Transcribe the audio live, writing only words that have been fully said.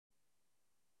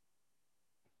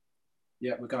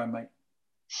Yeah, we're going, mate.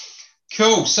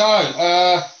 Cool.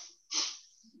 So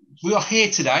we are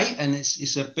here today, and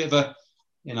it's a bit of a,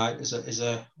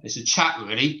 it's a chat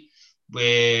really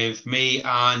with me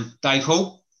and Dave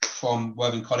Hall from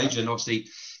Worthing College, and obviously,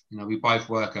 we both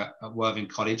work at Worthing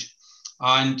College,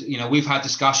 and we've had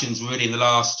discussions really in the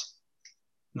last,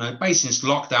 basically since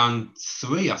lockdown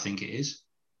 3, I think it is,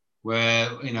 where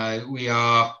we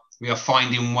are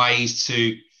finding ways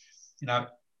to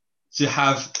to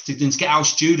get our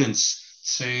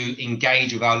students to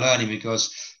engage with our learning,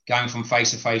 because going from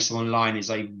face-to-face to online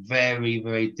is a very,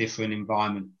 very different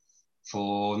environment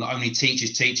for not only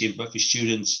teachers teaching, but for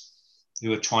students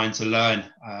who are trying to learn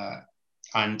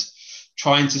and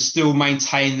trying to still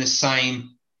maintain the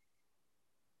same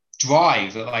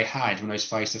drive that they had when they was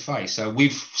face-to-face. So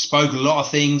we've spoken a lot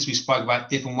of things. We spoke about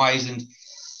different ways,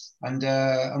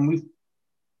 and we've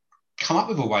come up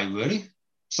with a way, really.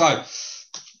 So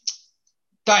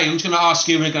Dave, I'm just going to ask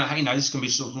you, we're going to, this is going to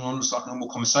be sort of like a normal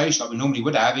conversation like we normally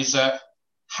would have, is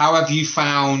how have you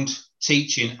found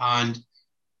teaching, and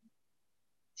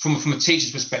from a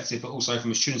teacher's perspective, but also from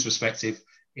a student's perspective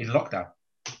in lockdown?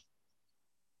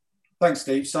 Thanks,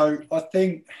 Steve. So I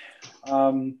think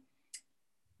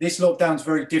this lockdown is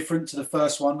very different to the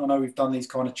first one. I know we've done these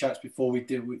kind of chats before. We've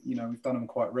done them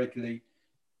quite regularly.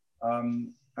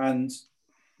 And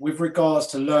with regards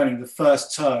to learning, the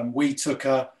first term, we took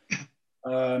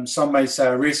some may say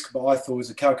a risk, but I thought it was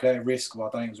a calculated risk. Well,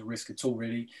 I don't think it was a risk at all,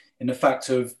 really, in the fact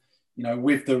of,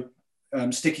 with the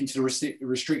sticking to the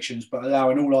restrictions, but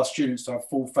allowing all our students to have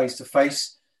full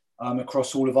face-to-face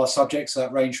across all of our subjects. So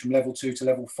that range from level 2 to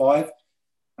level 5.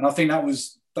 And I think that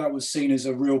was seen as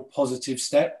a real positive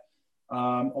step.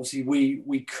 Obviously,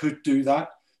 we could do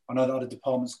that. I know that other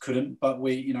departments couldn't, but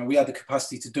we had the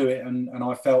capacity to do it. And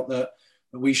I felt that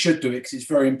we should do it, because it's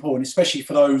very important, especially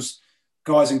for those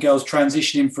guys and girls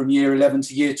transitioning from year 11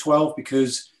 to year 12,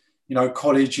 because,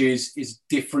 college is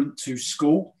different to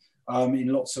school in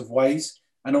lots of ways.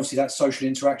 And obviously that social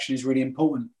interaction is really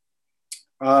important.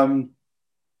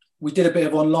 We did a bit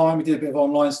of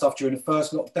online stuff during the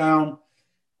first lockdown.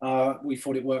 We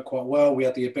thought it worked quite well. We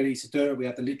had the ability to do it. We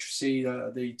had the literacy,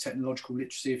 the technological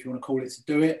literacy, if you want to call it, to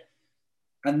do it.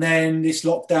 And then this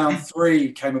lockdown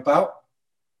 3 came about,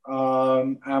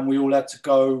 and we all had to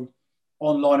go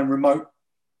online and remote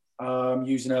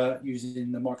using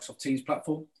the Microsoft Teams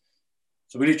platform.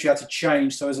 So we literally had to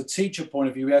change. So as a teacher point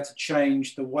of view, we had to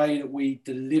change the way that we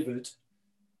delivered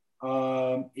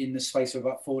in the space of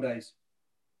about 4 days.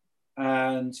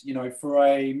 And, for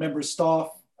a member of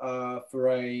staff, for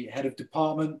a head of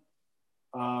department,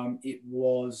 it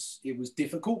was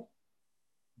difficult.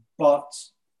 But,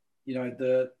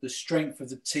 the strength of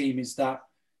the team is that,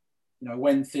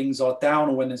 when things are down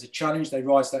or when there's a challenge, they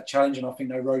rise to that challenge, and I think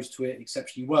they rose to it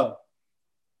exceptionally well.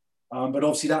 But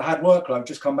obviously that had workload,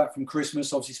 just come back from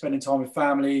Christmas, obviously spending time with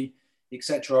family,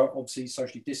 etc. Obviously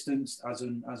socially distanced as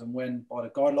and when by the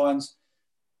guidelines.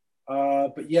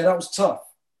 But yeah, that was tough.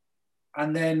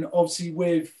 And then obviously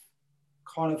with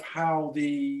kind of how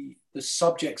the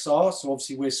subjects are, so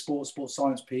obviously we're sports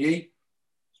science, PE,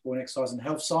 sport and exercise and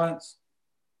health science.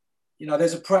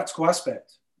 There's a practical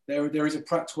aspect. There is a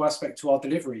practical aspect to our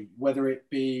delivery, whether it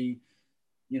be,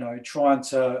 trying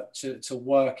to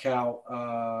work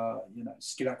out,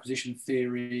 skill acquisition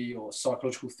theory or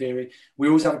psychological theory. We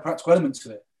always have a practical element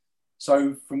to it.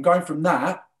 So going from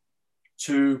that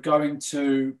to going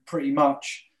to pretty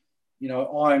much,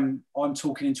 I'm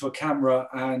talking into a camera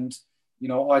and,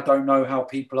 I don't know how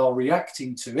people are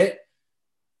reacting to it,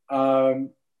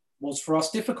 was for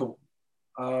us difficult.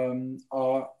 I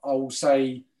will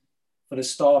say, for the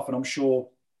staff, and I'm sure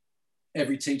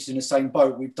every teacher's in the same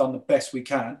boat, we've done the best we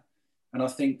can. And I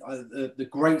think the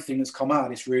great thing that's come out of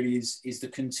this really is the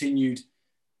continued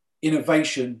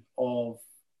innovation of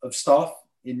staff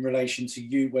in relation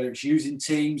to whether it's using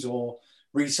Teams or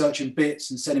researching bits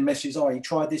and sending messages, oh, you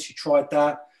tried this, you tried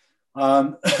that,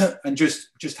 and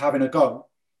just having a go.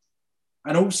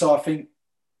 And also, I think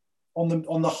on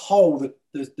the whole,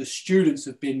 the students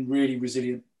have been really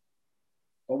resilient.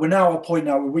 But we're now at a point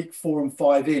now, we're week 4 and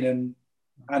 5 in,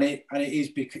 and it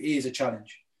is a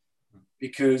challenge,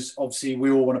 because obviously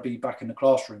we all want to be back in the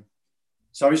classroom.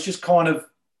 So it's just kind of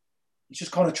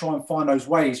try and find those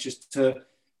ways just to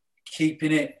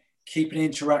keeping it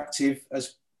interactive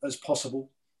as possible.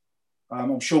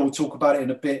 I'm sure we'll talk about it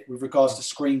in a bit with regards to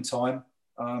screen time,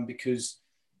 because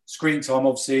screen time,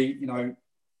 obviously,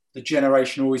 the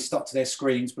generation always stuck to their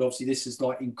screens, but obviously this has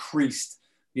increased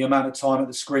the amount of time at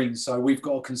the screen. So we've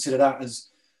got to consider that as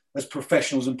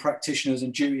professionals and practitioners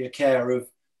and duty of care of,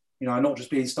 not just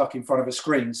being stuck in front of a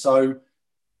screen. So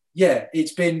yeah,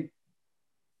 it's been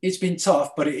it's been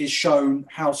tough, but it has shown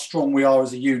how strong we are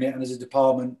as a unit and as a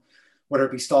department, whether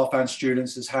it be staff and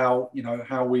students, as how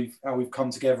we've come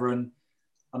together. And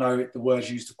I know the word's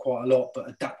used quite a lot, but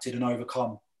adapted and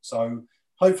overcome. So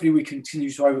hopefully we continue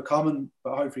to overcome,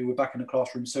 but hopefully we're back in the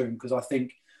classroom soon, because I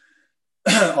think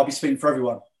I'll be speaking for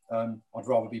everyone. I'd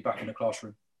rather be back in the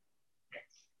classroom.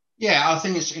 Yeah, I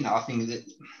think it's, I think that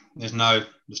there's no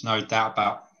doubt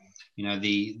about,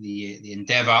 the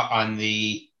endeavour and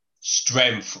the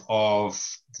strength of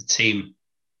the team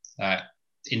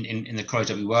in the college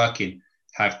that we work in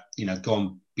have,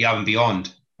 gone beyond and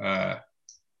beyond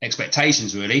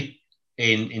expectations, really,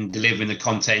 in delivering the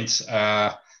content.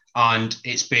 And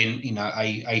it's been,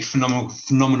 a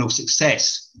phenomenal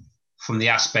success from the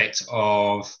aspect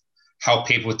of how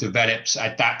people developed,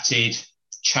 adapted,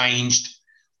 changed,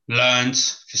 learned,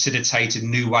 facilitated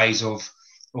new ways of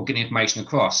getting information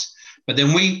across. But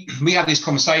then we have these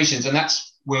conversations, and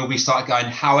that's where we start going,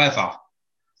 however,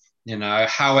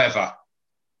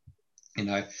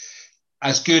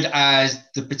 as good as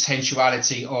the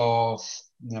potentiality of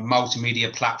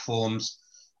multimedia platforms,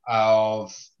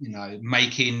 of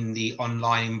making the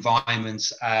online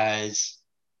environments as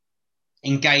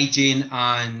engaging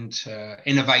and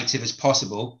innovative as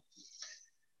possible,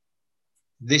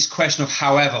 this question of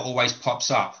however always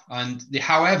pops up. And the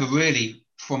however, really,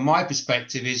 from my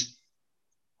perspective, is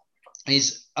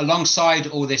alongside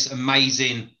all this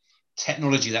amazing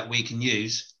technology that we can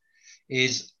use,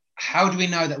 is how do we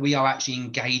know that we are actually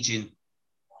engaging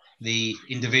the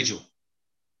individual?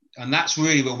 And that's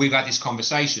really where we've had these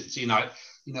conversations.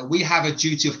 We have a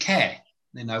duty of care,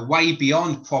 way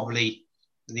beyond probably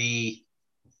the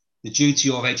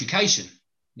duty of education,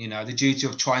 the duty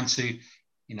of trying to,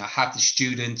 have the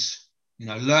students,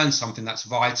 learn something that's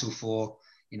vital for,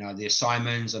 the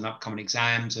assignments and upcoming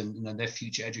exams and their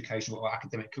future educational or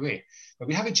academic career. But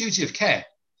we have a duty of care.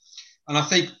 And I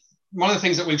think one of the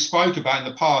things that we've spoke about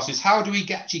in the past is how do we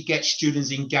actually get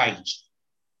students engaged?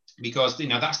 Because,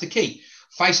 that's the key.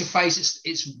 Face-to-face,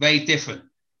 it's very different.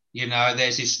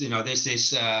 There's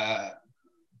this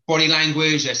body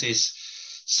language, there's this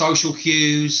social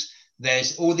cues,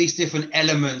 there's all these different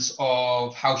elements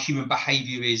of how human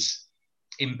behavior is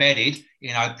embedded.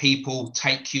 People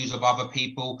take cues of other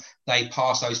people, they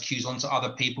pass those cues on to other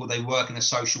people, they work in a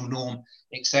social norm,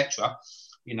 etc.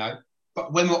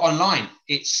 But when we're online,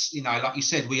 it's, like you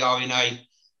said, we are in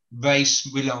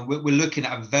we're looking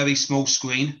at a very small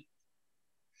screen.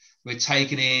 We're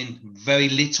taking in very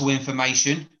little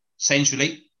information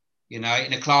centrally. In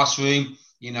a classroom,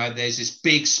 there's this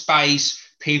big space,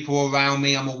 people around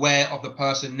me. I'm aware of the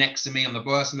person next to me. I'm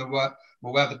aware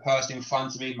of the person in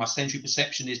front of me. My sensory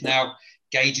perception is now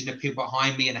gauging the people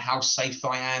behind me and how safe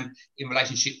I am in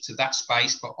relationship to that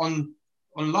space. But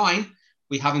online,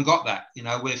 we haven't got that.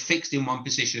 We're fixed in one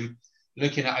position,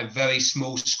 looking at a very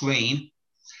small screen.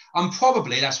 And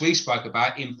probably, as we spoke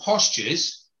about, in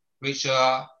postures, which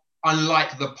are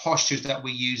unlike the postures that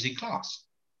we use in class.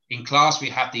 In class, we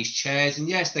have these chairs, and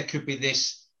yes, there could be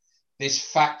this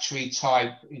factory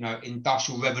type,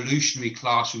 industrial revolutionary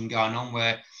classroom going on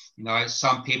where,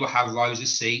 some people have rows of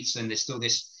seats and there's still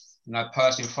this,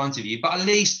 person in front of you, but at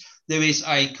least there is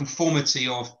a conformity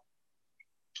of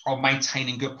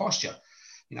maintaining good posture.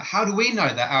 How do we know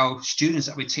that our students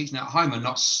that we're teaching at home are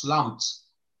not slumped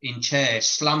in chairs,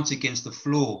 slumped against the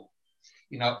floor,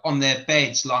 on their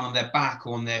beds, lying on their back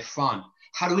or on their front?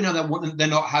 How do we know that they're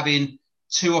not having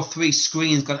 2 or 3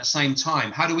 screens going at the same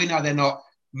time? How do we know they're not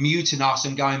muting us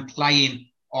and going playing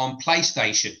on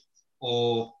PlayStation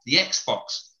or the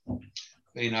Xbox,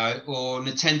 or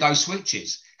Nintendo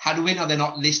Switches? How do we know they're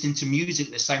not listening to music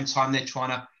at the same time they're trying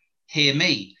to hear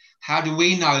me? How do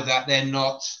we know that they're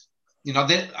not, how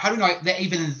do we know they're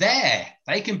even there?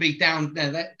 They can be down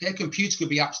there, their computer could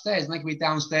be upstairs and they can be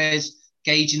downstairs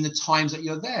gauging the times that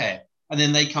you're there. And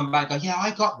then they come back and go, yeah,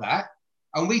 I got that.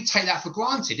 And we take that for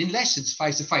granted. In lessons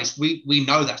face-to-face, we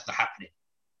know that's happening.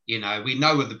 We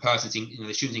know if the person's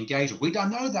the student's engaged. We don't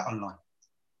know that online.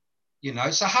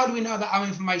 So how do we know that our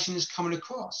information is coming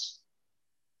across?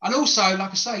 And also,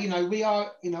 like I say, we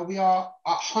are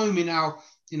at home in our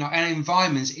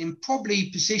environments in probably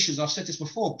positions, I've said this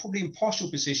before, probably in postural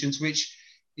positions, which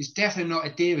is definitely not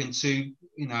adhering to,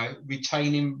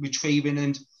 retaining, retrieving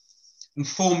and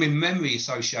forming memory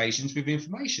associations with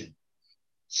information.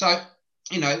 So,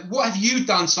 what have you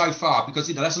done so far? Because,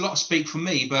 that's a lot of speak from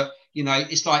me, but,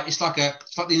 it's like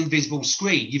the invisible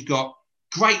screen. You've got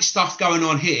great stuff going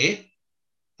on here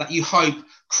that you hope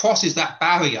crosses that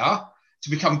barrier to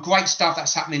become great stuff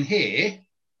that's happening here.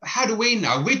 But how do we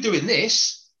know? We're doing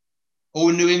this, all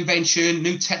new invention,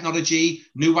 new technology,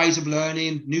 new ways of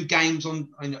learning, new games on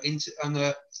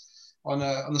the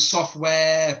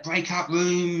software, breakout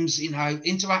rooms, you know,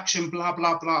 interaction, blah,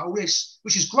 blah, blah, all this,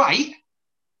 which is great.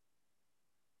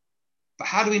 But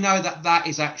how do we know that that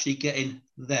is actually getting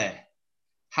there?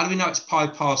 How do we know it's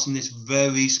bypassing this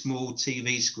very small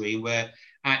TV screen where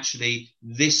actually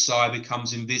this side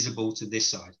becomes invisible to this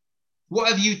side? What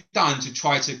have you done to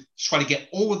try to get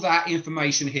all of that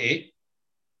information here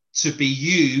to be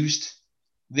used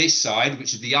this side,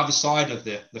 which is the other side of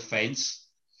the fence,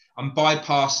 and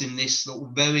bypassing this little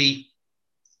very,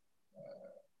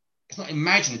 it's not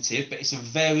imaginative, but it's a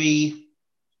very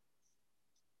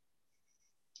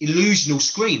illusional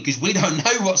screen, because we don't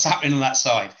know what's happening on that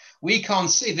side. We can't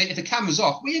see. If the camera's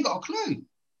off, we ain't got a clue.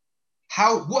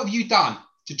 What have you done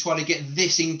to try to get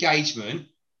this engagement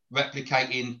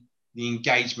replicating the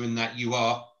engagement that you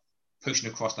are pushing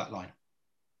across that line?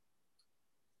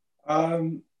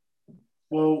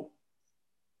 Well,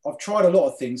 I've tried a lot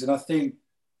of things, and I think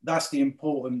that's the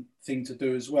important thing to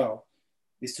do as well,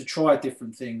 is to try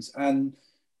different things. And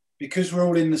because we're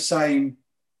all in the same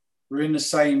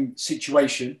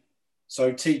situation,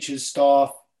 so teachers,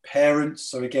 staff, parents,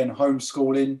 so again,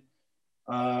 homeschooling,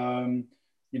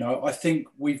 you know, I think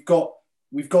we've got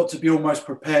to be almost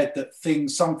prepared that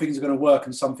some things are going to work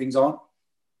and some things aren't.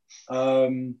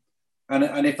 And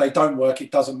if they don't work,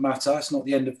 it doesn't matter. It's not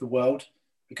the end of the world,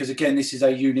 because again, this is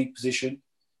a unique position.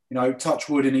 You know, touch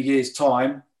wood, in a year's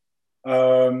time,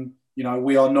 you know,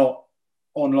 we are not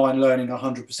online learning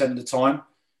 100% of the time,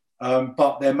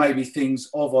 but there may be things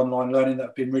of online learning that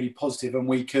have been really positive, and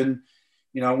we can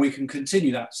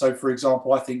continue that. So, for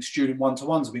example, I think student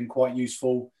one-to-ones have been quite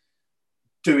useful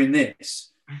doing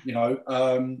this. You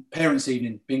know, parents'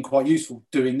 evening been quite useful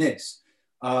doing this,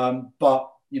 but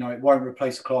you know, it won't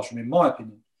replace a classroom, in my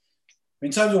opinion.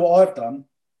 In terms of what I've done,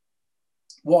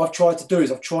 what I've tried to do is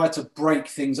I've tried to break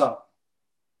things up.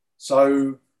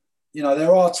 So, you know,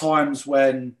 there are times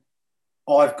when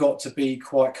I've got to be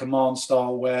quite command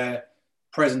style, where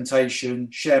presentation,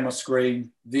 share my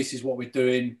screen, this is what we're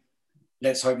doing,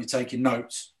 let's hope you're taking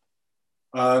notes,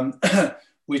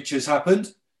 which has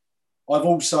happened. I've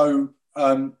also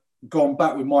gone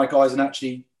back with my guys and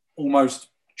actually almost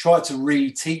tried to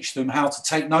re-teach them how to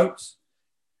take notes.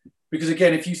 Because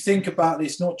again, if you think about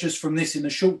this, not just from this in the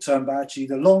short term, but actually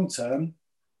the long term,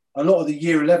 a lot of the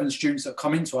year 11 students that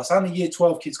come into us, and the year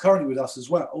 12 kids currently with us as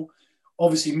well,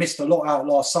 obviously missed a lot out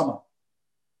last summer.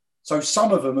 So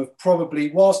some of them have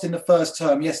probably, whilst in the first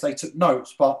term, yes, they took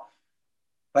notes, but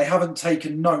they haven't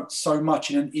taken notes so much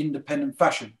in an independent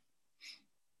fashion.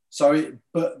 So,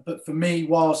 but for me,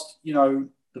 whilst, you know,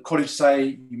 the college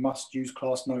say you must use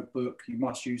class notebook, you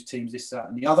must use Teams, this, that,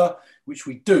 and the other, which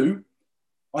we do,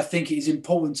 I think it is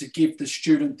important to give the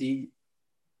student the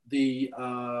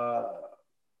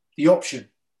option.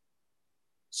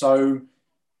 So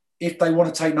if they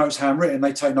want to take notes handwritten,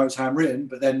 they take notes handwritten,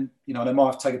 but then, you know, they might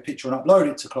have to take a picture and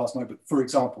upload it to class notebook, for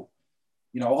example.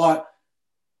 You know,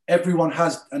 everyone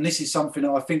has, and this is something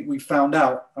that I think we found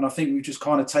out, and I think we've just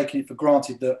kind of taken it for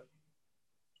granted that,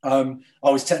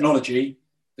 it's technology,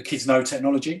 the kids know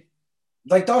technology.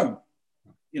 They don't.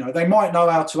 You know, they might know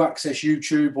how to access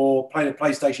YouTube or play the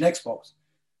PlayStation, Xbox,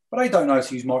 but they don't know how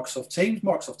to use Microsoft Teams.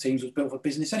 Microsoft Teams was built for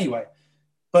business anyway.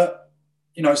 But,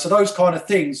 you know, so those kind of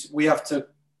things, we have to,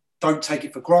 don't take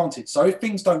it for granted. So if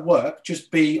things don't work,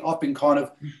 I've been kind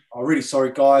of, oh, really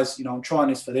sorry, guys, you know, I'm trying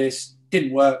this for this,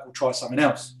 didn't work, we'll try something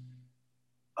else.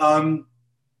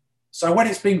 So when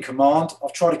it's been command,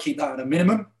 I've tried to keep that at a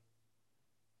minimum.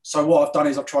 So what I've done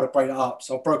is I've tried to break that up.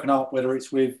 So I've broken up, whether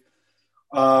it's with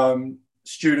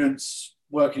students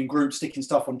working in groups, sticking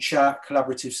stuff on chat,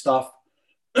 collaborative stuff.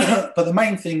 But the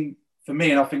main thing for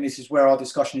me, and I think this is where our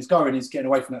discussion is going, is getting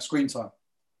away from that screen time.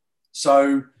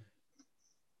 So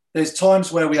there's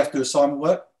times where we have to do assignment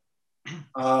work.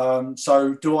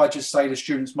 So do I just say the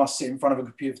students must sit in front of a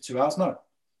computer for 2 hours? No.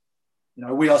 You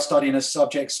know, we are studying a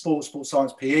subject, sports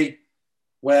science, PE,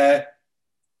 where,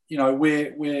 you know,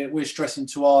 we're stressing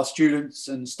to our students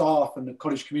and staff and the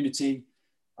college community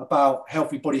about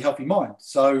healthy body, healthy mind.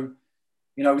 So,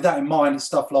 you know, with that in mind, it's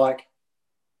stuff like,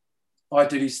 I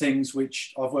do these things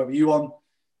which I've worked with you on.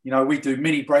 You know, we do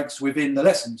mini breaks within the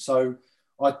lesson. So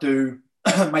I do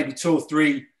maybe 2 or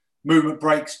 3 movement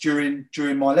breaks during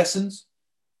my lessons,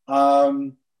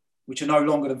 which are no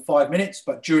longer than 5 minutes.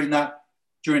 But during that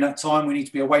time, we need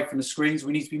to be away from the screens.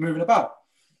 We need to be moving about.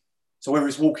 So whether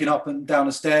it's walking up and down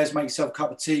the stairs, make yourself a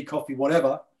cup of tea, coffee,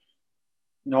 whatever.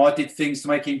 You know, I did things to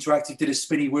make it interactive, did a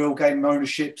spinny wheel, gave them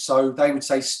ownership. So they would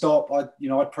say stop.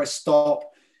 I'd press stop.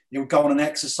 It would go on an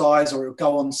exercise or it would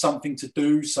go on something to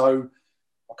do. So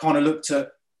I kind of looked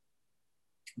at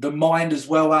the mind as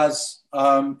well as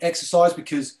exercise,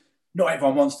 because not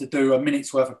everyone wants to do a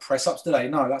minute's worth of press-ups today.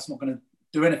 No, that's not going to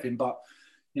do anything. But,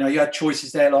 you know, you had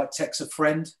choices there like text a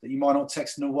friend that you might not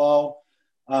text in a while,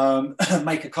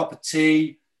 make a cup of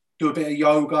tea, do a bit of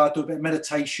yoga, do a bit of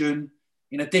meditation,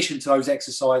 in addition to those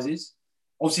exercises.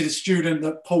 Obviously, the student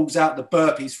that pulls out the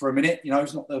burpees for a minute, you know,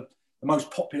 is not the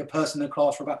most popular person in the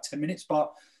class for about 10 minutes,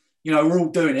 but, you know, we're all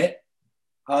doing it.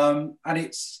 And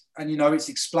you know, it's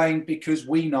explained because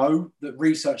we know that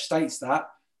research states that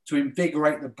to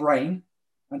invigorate the brain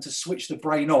and to switch the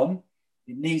brain on,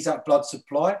 it needs that blood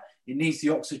supply, it needs the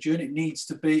oxygen,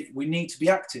 we need to be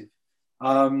active.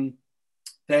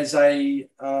 There's a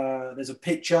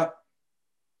picture, I'm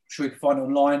sure you can find it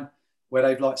online, where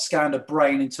they've like scanned a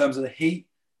brain in terms of the heat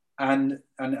and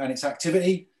its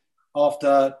activity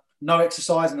after no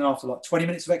exercise and then after like 20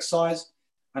 minutes of exercise.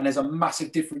 And there's a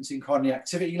massive difference in kind of the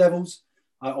activity levels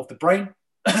of the brain.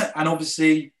 And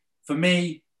obviously, for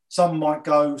me, some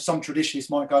traditionalists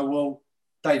might go, well,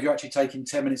 Dave, you're actually taking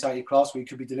 10 minutes out of your class where you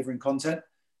could be delivering content.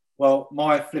 Well,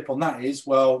 my flip on that is,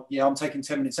 well, yeah, I'm taking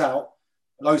 10 minutes out.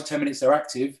 Those 10 minutes they're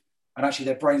active, and actually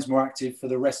their brain's more active for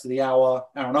the rest of the hour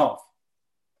and a half.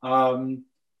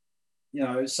 You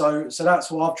know, so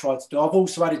that's what I've tried to do. I've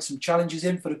also added some challenges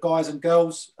in for the guys and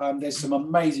girls. There's some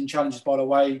amazing challenges, by the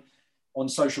way, on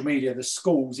social media. The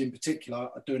schools in particular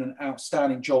are doing an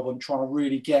outstanding job on trying to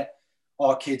really get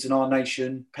our kids and our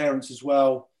nation, parents as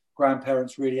well,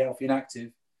 grandparents, really healthy and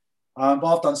active. But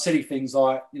I've done silly things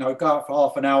like, you know, go out for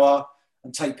half an hour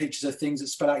and take pictures of things that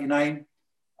spell out your name.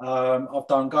 I've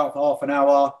done go out for half an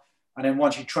hour, and then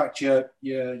once you tracked your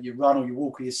run or your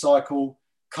walk or your cycle,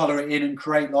 colour it in and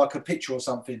create like a picture or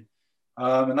something.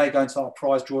 And they go into our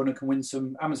prize drawing and can win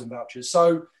some Amazon vouchers.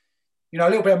 So, you know, a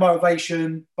little bit of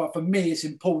motivation, but for me, it's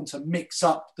important to mix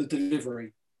up the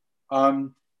delivery.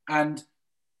 And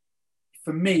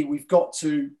for me, we've got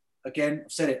to, again,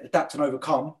 I've said it, adapt and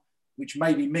overcome, which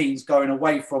maybe means going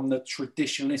away from the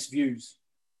traditionalist views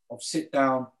of sit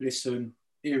down, listen,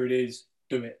 here it is,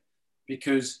 do it.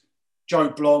 Because Joe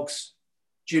blogs,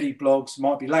 Jilly blogs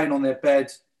might be laying on their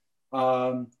bed,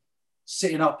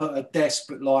 sitting up at a desk,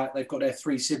 but like they've got their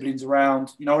 3 siblings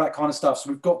around, you know, all that kind of stuff. So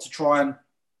we've got to try and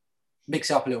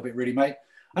mix it up a little bit, really, mate.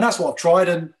 And that's what I've tried.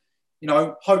 And, you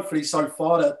know, hopefully so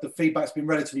far the feedback's been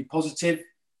relatively positive.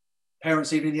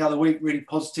 Parents' evening the other week, really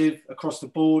positive across the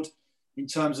board in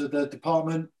terms of the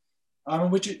department.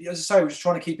 And which, as I say, we're just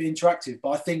trying to keep it interactive.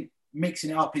 But I think mixing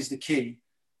it up is the key.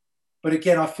 But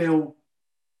again, I feel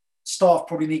staff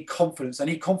probably need confidence. They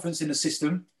need confidence in the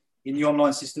system, in the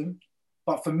online system.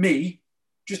 But for me,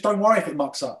 just don't worry if it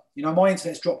mucks up. You know, my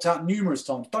internet's dropped out numerous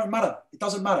times. Don't matter. It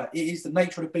doesn't matter. It is the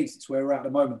nature of the beast. It's where we're at the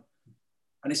moment.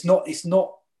 And it's not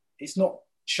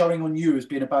showing on you as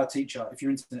being a bad teacher if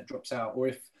your internet drops out or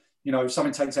if, you know,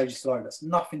 something takes ages to load. That's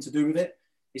nothing to do with it.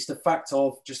 It's the fact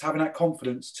of just having that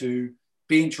confidence to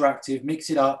be interactive, mix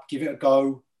it up, give it a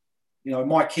go. You know,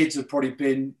 my kids have probably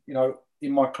been, you know,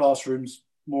 in my classrooms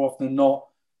more often than not.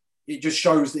 It just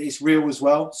shows that it's real as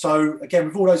well. So again,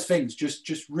 with all those things,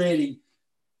 just really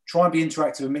try and be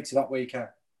interactive and mix it up where you can.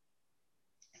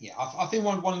 Yeah, I think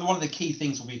one of the key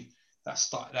things will be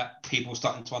that people are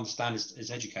starting to understand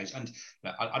is education.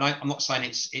 And I'm not saying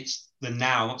it's the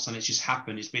now. I'm not saying it's just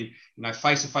happened. It's been, you know,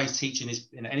 face-to-face teaching is,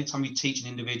 you know, anytime you teach an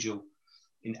individual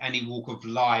in any walk of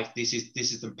life, this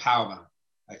is the empowerment.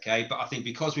 Okay, but I think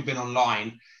because we've been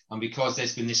online and because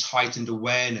there's been this heightened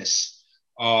awareness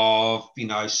of, you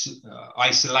know,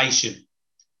 isolation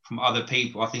from other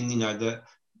people, I think, you know, that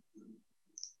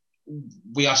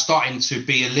we are starting to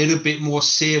be a little bit more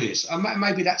serious. And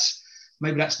maybe that's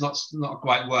not a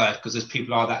great word because there's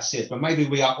people are that serious, but maybe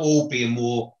we are all being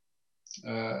more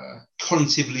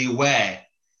cognitively aware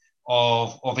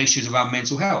of issues around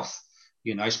mental health.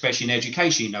 You know, especially in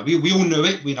education, you know, we all knew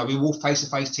it. We know we're all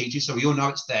face-to-face teachers, so we all know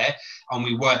it's there, and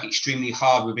we work extremely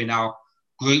hard within our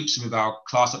groups and with our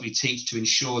class that we teach to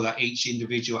ensure that each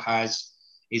individual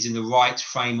is in the right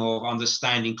frame of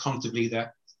understanding cognitively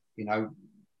that, you know,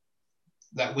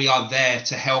 that we are there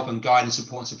to help and guide and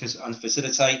support and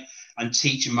facilitate and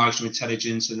teach emotional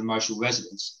intelligence and emotional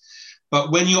resilience.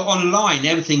 But when you're online,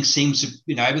 everything seems to,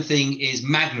 you know, everything is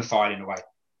magnified in a way.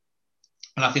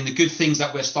 And I think the good things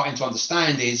that we're starting to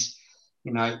understand is,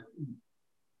 you know,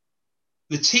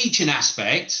 the teaching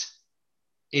aspect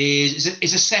is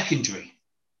a secondary,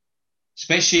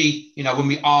 especially, you know, when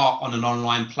we are on an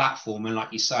online platform. And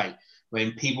like you say,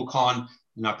 when people can't,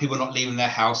 you know, people are not leaving their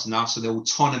house enough, so their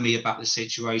autonomy about the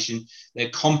situation, their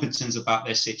competence about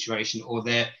their situation, or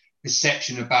their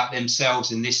perception about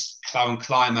themselves in this current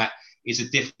climate is a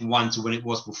different one to when it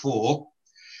was before.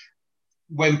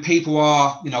 when people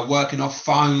are, working off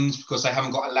phones because they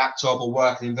haven't got a laptop, or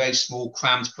working in very small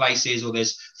cramped places, or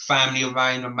there's family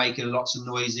around and making lots of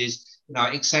noises,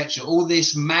 etc. All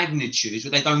this magnitude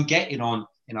that they don't get in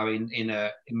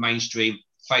mainstream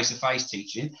face-to-face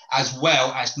teaching, as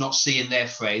well as not seeing their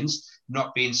friends,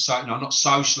 not being not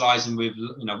socializing with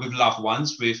with loved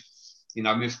ones, with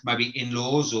maybe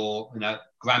in-laws or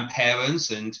grandparents,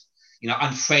 and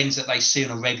and friends that they see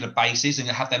on a regular basis, and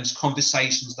have those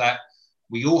conversations that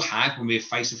we all have when we're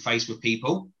face-to-face with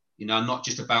people, not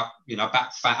just about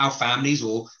our families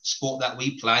or sport that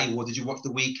we play, or did you watch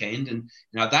the weekend, and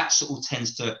that sort of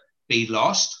tends to be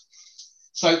lost.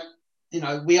 So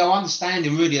we are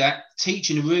understanding really that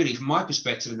teaching, really, from my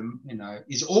perspective,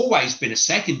 has always been a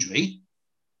secondary.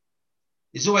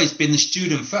 It's always been the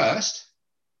student first.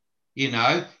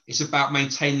 It's about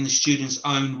maintaining the student's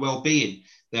own well-being,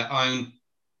 their own,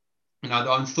 their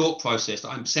own thought process,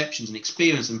 their own perceptions and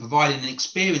experience, and providing an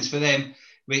experience for them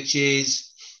which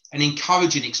is an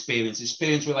encouraging experience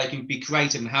where they can be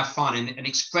creative and have fun and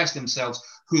express themselves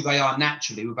who they are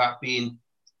naturally, without being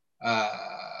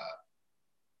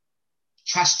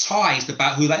chastised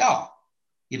about who they are.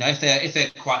 If they're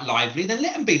quite lively, then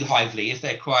let them be lively. If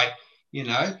they're quite, they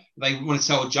want to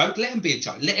tell a joke, let them be a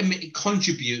joke. Let them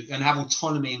contribute and have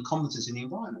autonomy and competence in the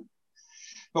environment.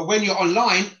 But when you're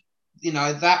online,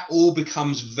 that all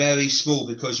becomes very small,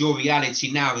 because your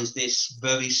reality now is this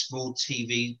very small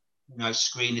TV,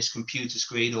 screen, this computer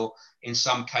screen, or in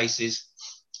some cases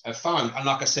a phone. And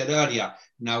like I said earlier,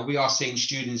 we are seeing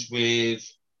students with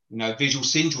visual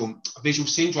syndrome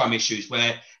issues,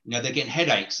 where they're getting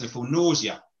headaches and feel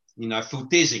nausea, feel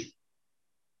dizzy,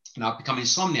 become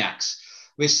insomniacs.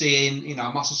 We're seeing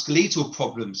musculoskeletal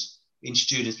problems in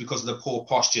students because of the poor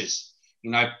postures.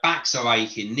 Backs are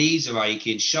aching, knees are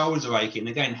aching, shoulders are aching,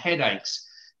 again, headaches.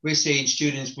 We're seeing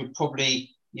students with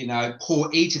probably poor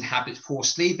eating habits, poor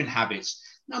sleeping habits.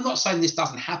 Now, I'm not saying this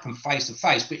doesn't happen face to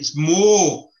face, but it's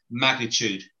more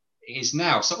magnitude it is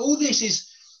now. So all this is,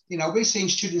 we're seeing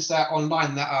students that are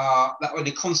online that are in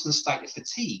a constant state of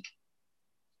fatigue,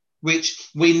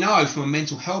 which we know from a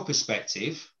mental health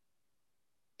perspective,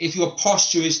 if your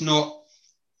posture is not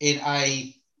in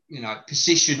a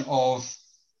position of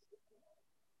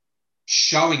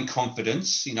showing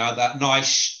confidence, that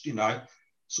nice,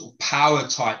 sort of power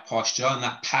type posture and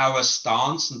that power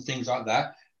stance and things like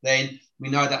that, then we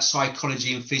know that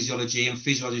psychology and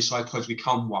physiology psychology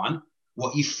become one.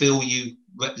 What you feel you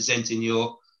represent in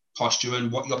your posture,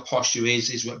 and what your posture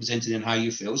is represented in how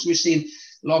you feel. So we're seeing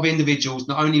a lot of individuals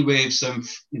not only with some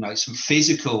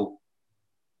physical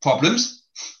problems,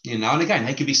 and again,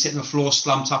 they could be sitting on the floor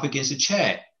slumped up against a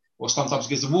chair or slumped up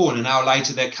against the wall, and an hour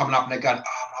later they're coming up and they're going,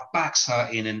 oh, my back's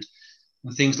hurting, and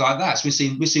things like that. So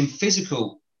we're seeing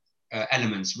physical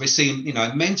elements. We're seeing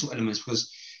mental elements,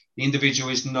 because the individual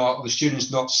is not, the student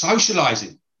is not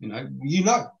socializing.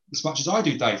 As much as I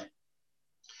do, Dave.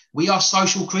 We are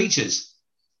social creatures.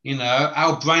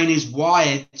 Our brain is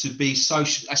wired to be a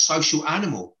social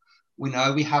animal. We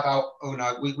have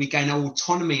we gain our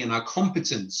autonomy and our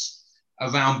competence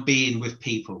around being with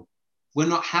people. We're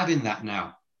not having that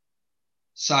now.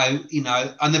 So,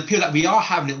 and the people that we are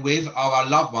having it with are our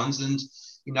loved ones. And,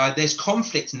 there's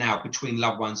conflict now between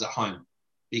loved ones at home,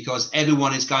 because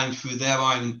everyone is going through their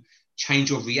own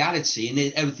change of reality,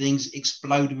 and everything's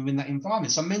exploding within that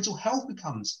environment. So mental health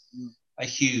becomes a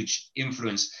huge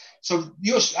influence. So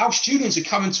our students are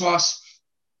coming to us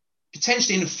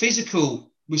potentially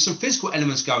with some physical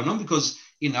elements going on, because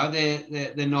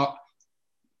they're not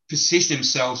positioning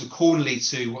themselves accordingly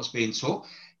to what's being taught.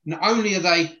 Not only are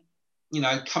they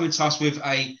coming to us with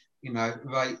a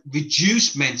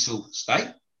reduced mental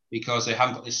state, because they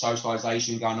haven't got this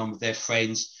socialization going on with their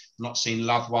friends, not seeing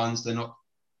loved ones, they're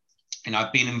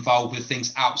not being involved with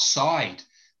things outside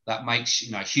that makes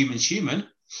humans human.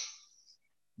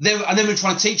 And then we're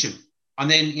trying to teach them, and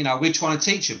then we're trying to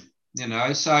teach them.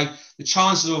 So the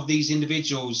chances of these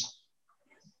individuals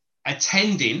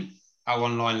attending our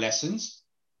online lessons,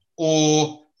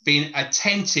 or being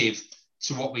attentive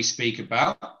to what we speak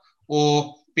about,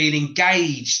 or being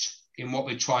engaged in what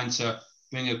we're trying to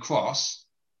bring across,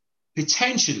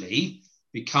 potentially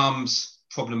becomes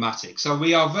problematic. So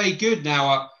we are very good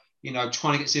now at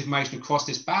trying to get this information across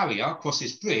this barrier, across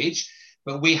this bridge.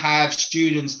 But we have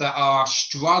students that are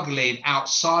struggling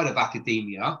outside of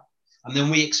academia, and then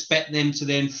we expect them to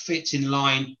then fit in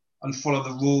line and follow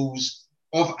the rules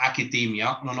of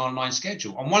academia on an online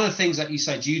schedule. And one of the things that you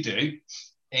said you do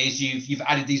is you've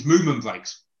added these movement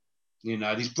breaks,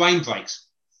 these brain breaks.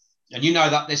 And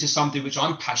that this is something which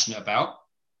I'm passionate about,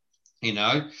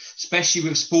 especially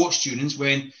with sports students,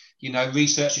 when You know,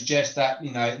 research suggests that,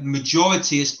 you know, the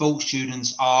majority of sports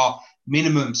students are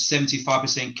minimum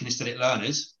 75% kinesthetic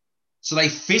learners. So they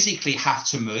physically have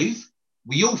to move.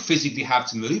 We all physically have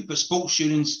to move, but sports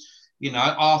students, you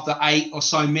know, after 8 or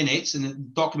so minutes, and the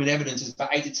documented evidence is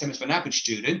about 8 to 10 minutes for an average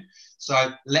student.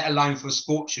 So let alone for a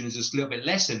sports student, it's a little bit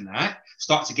less than that,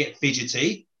 start to get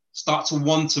fidgety, start to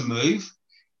want to move.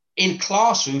 In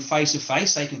classroom, face to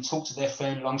face, they can talk to their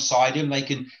friend alongside them. They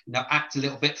can, you know, act a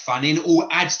little bit funny, and it all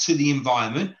adds to the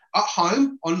environment. At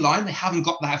home, online, they haven't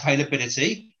got that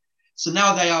availability. So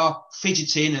now they are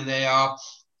fidgeting, and they are,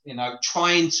 you know,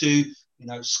 trying to, you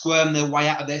know, squirm their way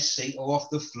out of their seat or off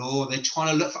the floor. They're trying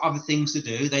to look for other things to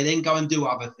do. They then go and do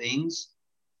other things.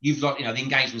 You've got, you know, the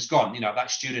engagement's gone. You know, that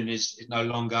student is no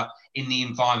longer in the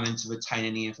environment to retain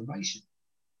any information.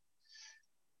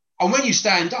 And when you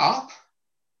stand up,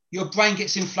 your brain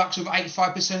gets influx of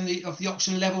 85% of the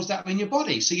oxygen levels that are in your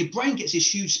body. So your brain gets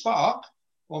this huge spark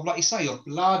of, like you say, of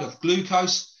blood, of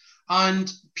glucose,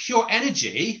 and pure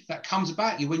energy that comes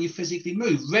about you when you physically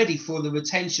move, ready for the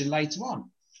retention later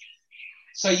on.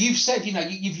 So you've said, you know,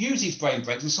 you've used these brain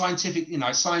breaks, and scientific, you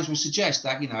know, science will suggest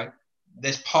that, you know,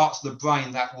 there's parts of the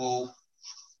brain that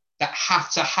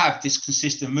have to have this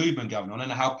consistent movement going on,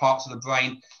 and how parts of the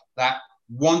brain that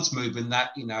want movement,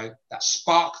 that, you know, that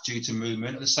spark due to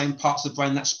movement, are the same parts of the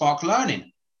brain that spark learning.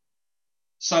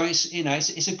 So it's, you know,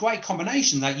 it's a great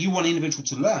combination that you want an individual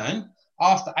to learn.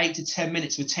 After 8 to 10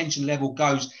 minutes, retention level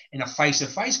goes in a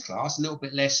face-to-face class, a little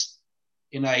bit less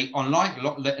in a online, a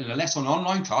lot less on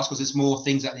online class, because there's more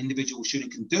things that the individual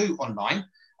student can do online,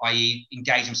 i.e.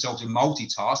 engage themselves in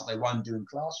multitask that they won't do in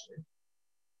classroom.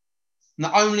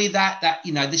 Not only that,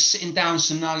 you know, this sitting down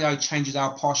scenario changes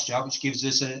our posture, which gives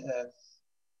us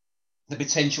the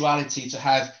potentiality to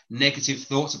have negative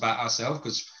thoughts about ourselves,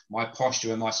 because my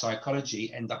posture and my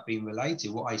psychology end up being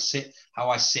related. How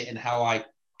I sit and how I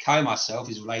carry myself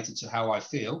is related to how I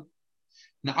feel.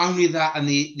 Not only that, and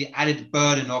the added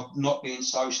burden of not being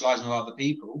socializing with other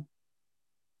people.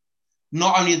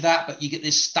 Not only that, but you get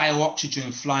this stale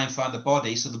oxygen flying through the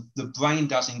body, so the brain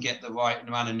doesn't get the right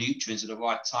amount of nutrients at the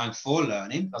right time for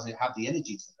learning, doesn't have the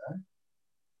energy to learn.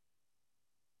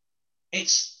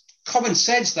 It's common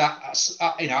sense that,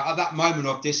 you know, at that moment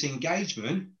of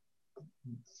disengagement,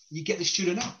 you get the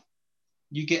student up,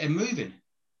 you get him moving,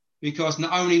 because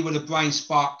not only will the brain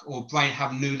spark or brain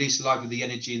have new lease of life with the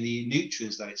energy and the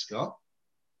nutrients that it's got,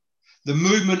 the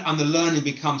movement and the learning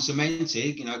become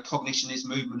semantic. You know, cognition is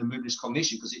movement and movement is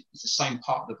cognition, because it's the same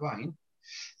part of the brain.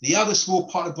 The other small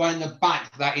part of the brain in the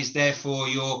back that is there for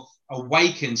your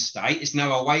awakened state is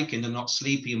now awakened and not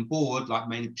sleepy and bored like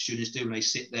many students do when they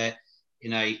sit there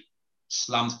in a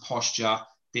slumped posture,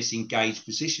 disengaged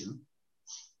position.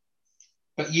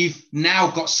 But you've now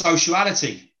got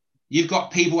sociality. You've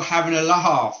got people having a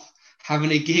laugh,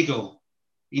 having a giggle,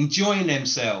 enjoying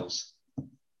themselves.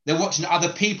 They're watching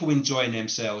other people enjoying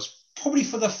themselves, probably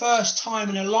for the first time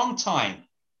in a long time.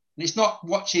 And it's not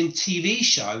watching TV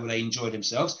show where they enjoy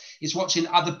themselves. It's watching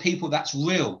other people that's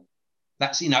real,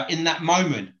 that's, you know, in that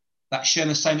moment, that sharing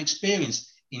the same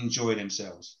experience, enjoy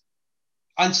themselves.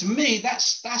 And to me,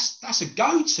 that's a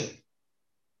go-to.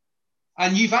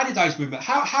 And you've added those movements.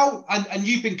 And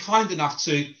you've been kind enough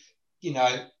to, you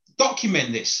know,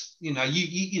 document this. You know,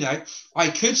 you know, I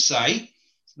could say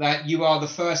that you are the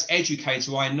first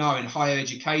educator I know in higher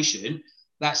education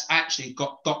that's actually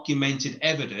got documented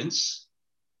evidence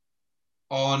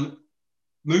on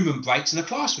movement breaks in a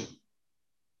classroom.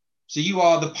 So you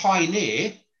are the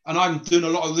pioneer, and I'm doing a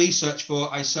lot of research for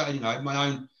a certain, you know, my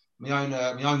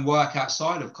own work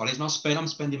outside of college, and I'm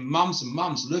spending months and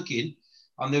months looking,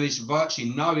 and there is virtually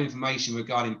no information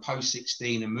regarding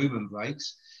post-16 and movement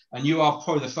breaks. And you are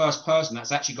probably the first person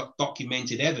that's actually got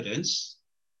documented evidence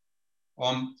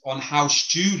on how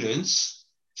students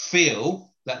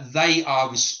feel that they are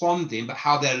responding, but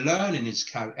how their learning is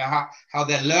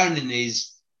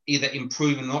either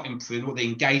improving or not improving, or the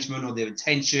engagement or their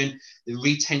attention, the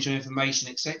retention of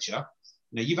information, etc.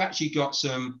 You know, you've actually got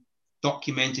some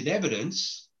documented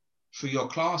evidence for your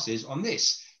classes on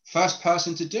this. First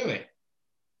person to do it,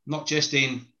 not just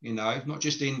in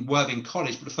Worthing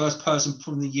College, but the first person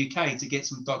from the UK to get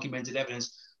some documented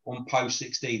evidence on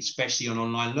post-16, especially on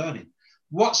online learning.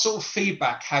 What sort of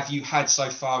feedback have you had so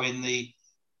far in the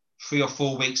 3 or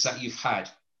 4 weeks that you've had?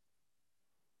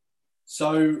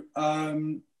 So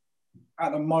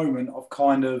at the moment, I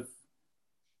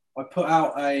put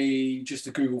out just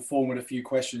a Google form with a few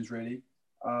questions, really.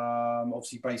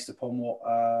 Obviously based upon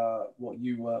what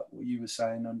you were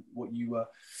saying and we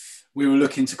were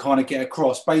looking to kind of get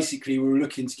across. Basically, we were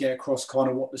looking to get across kind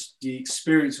of what the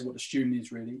experience of what the student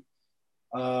is really.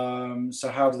 So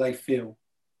how do they feel?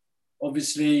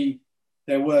 Obviously,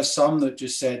 there were some that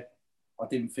just said, I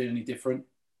didn't feel any different.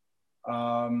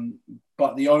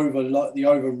 But the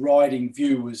overriding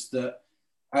view was that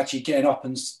actually getting up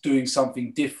and doing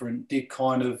something different did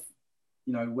kind of,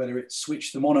 you know, whether it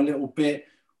switched them on a little bit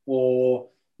or,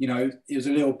 you know, it was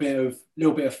a little bit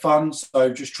of fun.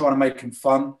 So just trying to make them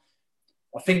fun.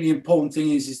 I think the important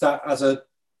thing is that as an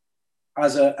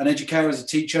educator, as a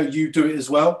teacher, you do it as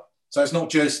well. So it's not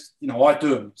just, you know, I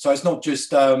do them. So it's not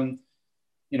just,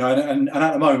 you know, and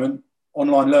at the moment,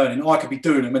 online learning, I could be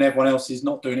doing them and everyone else is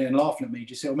not doing it and laughing at me. Do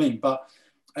you see what I mean? But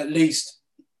at least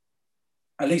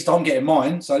I'm getting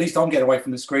mine. So at least I'm getting away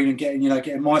from the screen and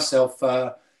getting myself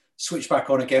switched back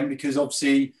on again, because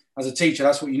obviously as a teacher,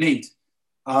 that's what you need.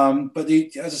 But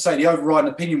as I say, the overriding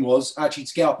opinion was actually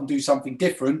to get up and do something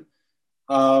different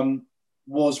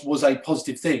was a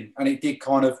positive thing. And it did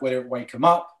kind of, whether it wake them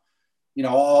up, you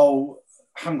know,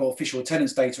 I haven't got official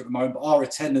attendance data at the moment, but our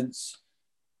attendance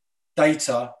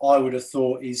data, I would have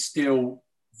thought, is still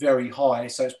very high.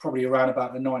 So it's probably around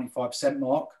about the 95%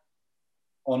 mark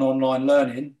on online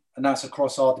learning, and that's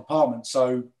across our department.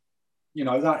 So, you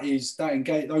know, those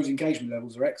engagement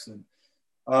levels are excellent.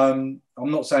 I'm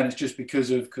not saying it's just because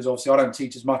obviously I don't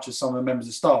teach as much as some of the members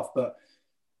of staff, but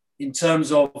in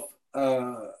terms of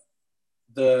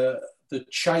the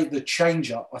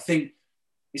change up, I think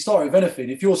it's like with anything.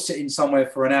 If you're sitting somewhere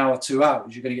for an hour, 2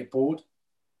 hours, you're going to get bored.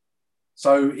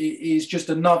 So it is just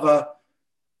another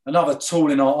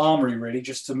tool in our armory, really,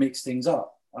 just to mix things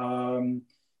up. And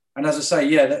as I say,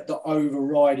 yeah, the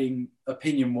overriding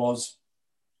opinion was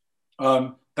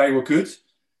they were good,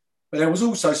 but there was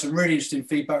also some really interesting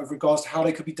feedback with regards to how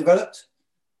they could be developed.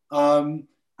 And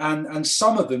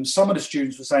some of the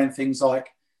students were saying things like,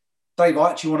 Dave,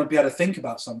 I actually want to be able to think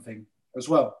about something as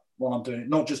well while I'm doing it,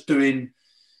 not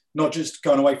just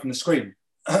going away from the screen.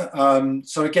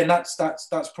 So again, that's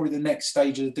probably the next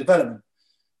stage of the development.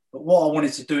 But what I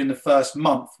wanted to do in the first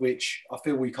month, which I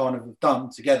feel we kind of have done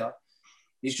together,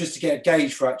 is just to get a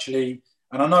gauge for actually,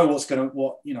 and I know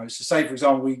so say, for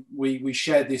example, we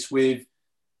shared this with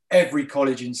every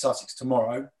college in Sussex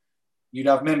tomorrow. You'd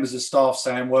have members of staff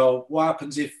saying, well, what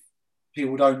happens if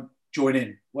people don't join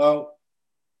in? Well,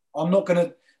 I'm not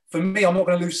going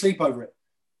to lose sleep over it.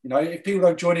 You know, if people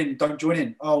don't join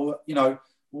in. Oh, you know,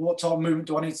 what type of movement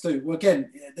do I need to do? Well,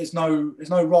 again, there's no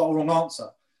right or wrong answer.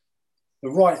 The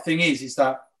right thing is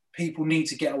that people need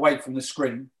to get away from the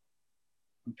screen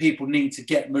and people need to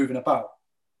get moving about.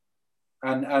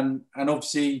 And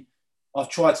obviously I've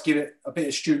tried to give it a bit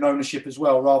of student ownership as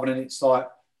well, rather than it's like,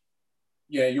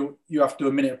 yeah, you have to do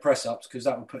a minute of press ups, because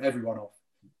that will put everyone off.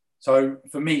 So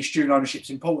for me, student ownership is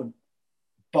important,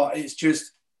 but it's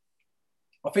just,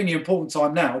 I think the important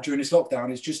time now during this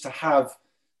lockdown is just to have,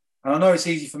 and I know it's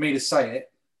easy for me to say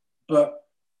it, but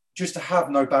just to have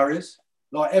no barriers.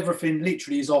 Like, everything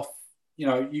literally is off. You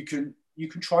know, you can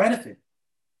try anything.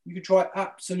 You can try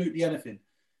absolutely anything,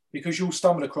 because you'll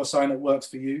stumble across something that works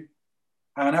for you.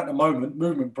 And at the moment,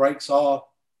 movement breaks are,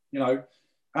 you know,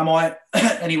 am I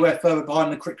anywhere further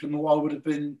behind the curriculum than what I would have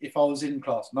been if I was in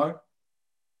class? No.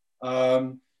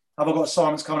 Have I got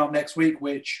assignments coming up next week,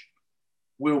 which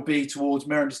will be towards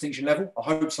merit and distinction level? I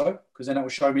hope so, because then that will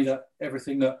show me that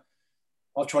everything that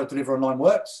I've tried to deliver online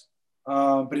works.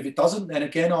 But if it doesn't, then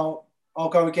again, I'll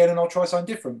go again and I'll try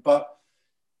something different. But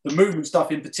the movement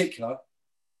stuff in particular,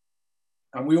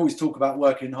 and we always talk about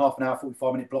working in half an hour,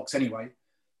 45-minute blocks anyway,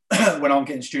 when I'm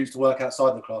getting students to work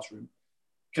outside the classroom,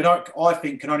 I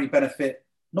think can only benefit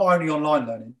not only online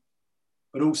learning,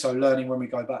 but also learning when we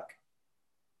go back.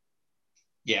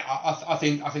 Yeah, I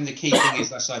think the key thing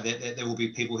is, let's say that there will be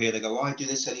people here that go, I do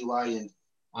this anyway,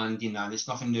 and you know, it's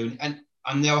nothing new, and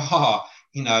there are,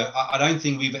 you know, I don't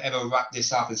think we've ever wrapped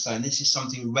this up and saying this is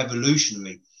something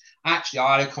revolutionary. Actually,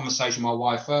 I had a conversation with my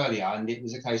wife earlier, and it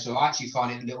was a case of I actually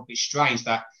find it a little bit strange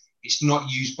that it's not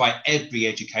used by every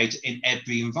educator in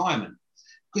every environment.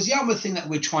 Because the other thing that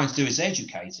we're trying to do as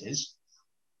educators,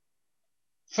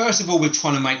 first of all, we're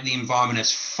trying to make the environment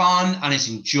as fun and as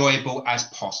enjoyable as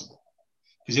possible.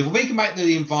 Because if we can make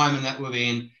the environment that we're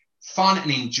in fun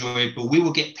and enjoyable, we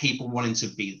will get people wanting to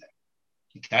be there.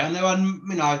 Okay, and there are,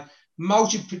 you know,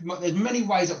 there's many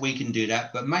ways that we can do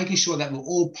that, but making sure that we're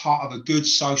all part of a good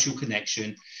social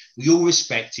connection. We all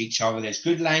respect each other. There's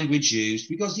good language used,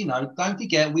 because, you know, don't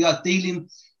forget, we are dealing,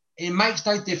 it makes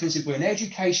no difference if we're in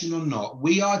education or not.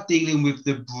 We are dealing with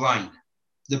the brain.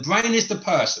 The brain is the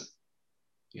person.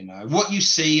 You know, what you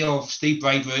see of Steve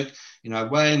Braybrook, you know,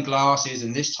 wearing glasses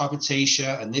and this type of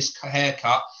T-shirt and this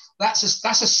haircut, that's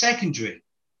a secondary.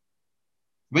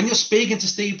 When you're speaking to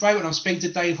Steve Braybrook, I'm speaking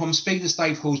to Dave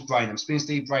Hall's brain, I'm speaking to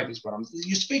Steve Braybrook's brain,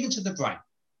 you're speaking to the brain.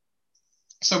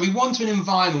 So we want an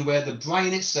environment where the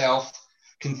brain itself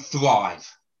can thrive,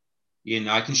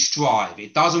 can strive.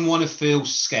 It doesn't want to feel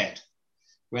scared.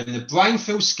 When the brain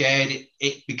feels scared,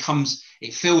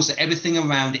 it feels that everything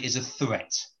around it is a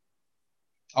threat.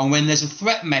 And when there's a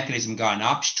threat mechanism going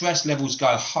up, stress levels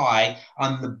go high,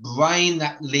 and the brain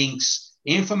that links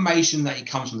information that it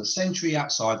comes from the sensory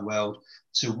outside world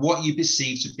to what you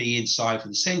perceive to be inside for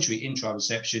the sensory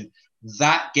interoception,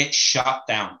 that gets shut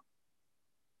down.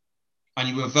 And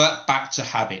you revert back to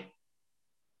habit.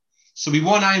 So we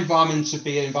want our environment to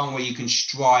be an environment where you can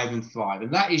strive and thrive.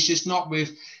 And that is just not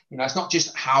with, it's not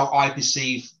just how I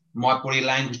perceive my body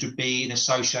language to be in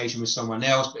association with someone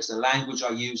else, but it's the language I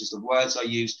use, it's the words I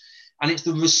use, and it's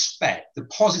the respect, the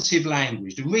positive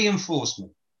language, the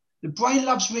reinforcement. The brain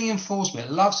loves reinforcement.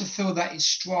 It loves to feel that it's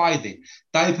striving.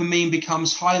 Dopamine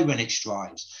becomes high when it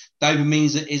strives.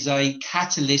 Dopamine is a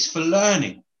catalyst for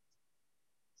learning.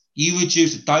 You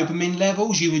reduce the dopamine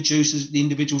levels, you reduce the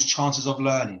individual's chances of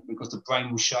learning because the brain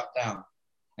will shut down.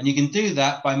 And you can do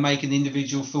that by making the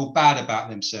individual feel bad about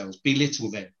themselves,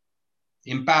 belittle them,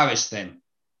 embarrass them.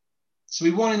 So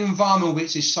we want an environment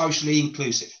which is socially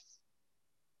inclusive.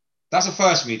 That's the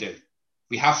first thing we do.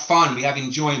 We have fun, we have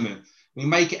enjoyment. We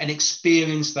make it an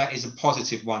experience that is a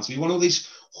positive one. So we want all these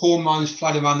hormones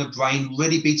flooding around the brain,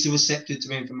 ready to be receptive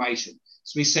to information.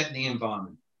 So we set the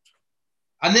environment.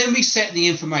 And then we set the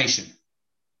information.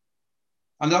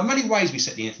 And there are many ways we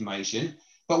set the information,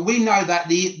 but we know that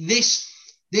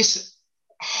this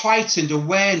heightened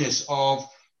awareness of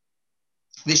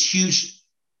this huge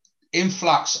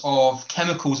influx of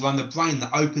chemicals around the brain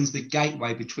that opens the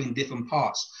gateway between different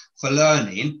parts for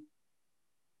learning,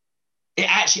 it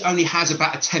actually only has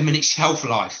about a 10-minute shelf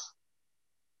life.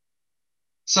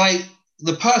 So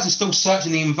the person's still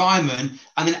searching the environment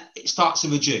and then it starts to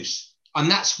reduce. And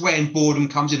that's when boredom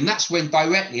comes in. That's when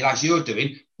directly, as you're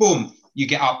doing, boom, you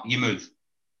get up, you move.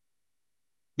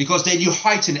 Because then you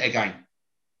heighten it again.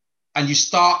 And you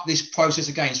start this process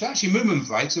again. So actually movement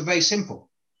breaks are very simple.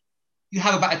 You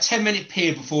have about a 10-minute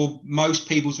period before most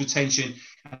people's retention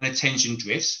and attention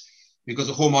drifts because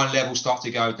the hormone levels start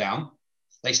to go down.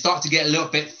 They start to get a little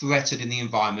bit threatened in the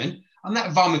environment. And that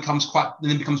environment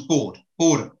becomes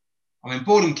boredom. And when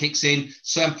boredom kicks in,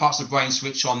 certain parts of the brain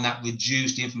switch on that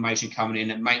reduce the information coming in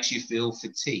that makes you feel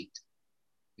fatigued.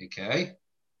 Okay?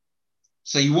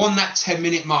 So you want that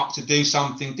 10-minute mark to do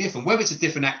something different, whether it's a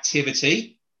different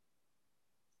activity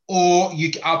or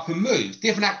you get up and move.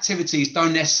 Different activities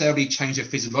don't necessarily change your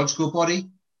physiological body,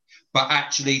 but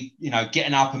actually,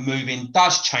 getting up and moving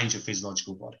does change your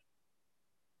physiological body.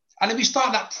 And then we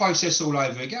start that process all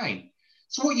over again.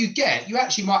 So what you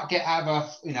actually might get out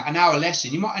of an hour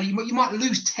lesson. You might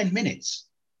lose 10 minutes.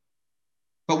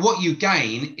 But what you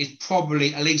gain is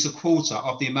probably at least a quarter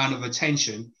of the amount of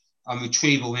retention and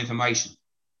retrieval of information.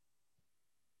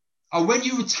 And when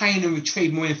you retain and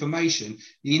retrieve more information,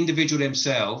 the individual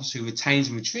themselves who retains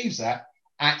and retrieves that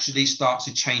actually starts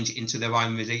to change it into their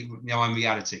own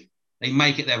reality. They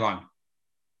make it their own.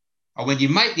 And when you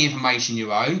make the information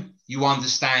your own, you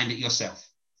understand it yourself.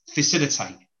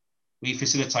 Facilitate. We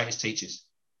facilitate as teachers.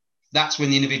 That's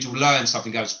when the individual learns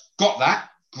something, goes, got that?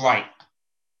 Great.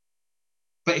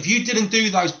 But if you didn't do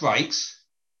those breaks,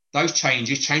 those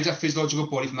changes, change that physiological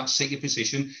body from that seated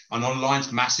position, and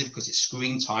online's massive because it's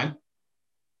screen time,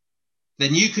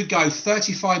 then you could go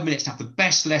 35 minutes and have the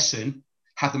best lesson,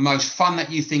 have the most fun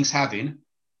that you think's having,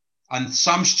 and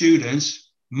some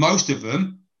students, most of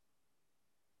them,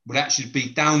 would actually be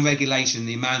down-regulating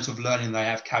the amount of learning they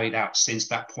have carried out since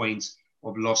that point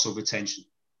of loss of retention.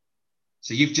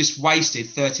 So you've just wasted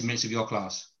 30 minutes of your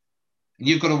class. And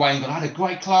you've gone away and gone, I had a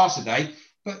great class today.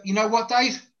 But you know what,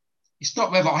 Dave? It's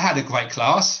not whether I had a great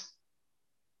class.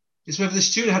 It's whether the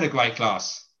student had a great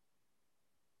class.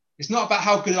 It's not about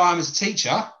how good I am as a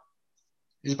teacher.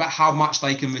 It's about how much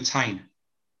they can retain.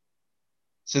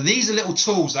 So these are little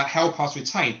tools that help us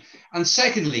retain. And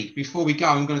secondly, before we go,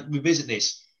 I'm going to revisit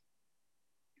this.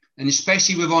 And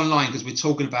especially with online, because we're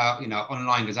talking about,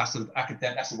 online, because that's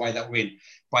the way that we're in.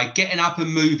 By getting up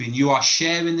and moving, you are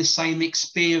sharing the same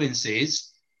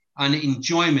experiences and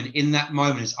enjoyment in that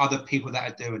moment as other people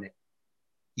that are doing it.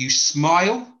 You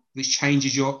smile, which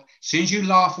changes as soon as you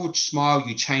laugh or smile,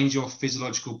 you change your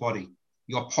physiological body.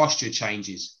 Your posture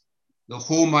changes. The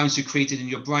hormones secreted in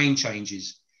your brain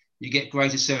changes. You get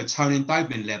greater serotonin,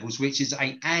 dopamine levels, which is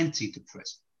an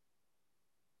antidepressant.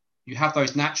 You have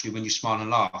those naturally when you smile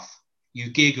and laugh. You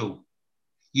giggle.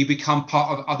 You become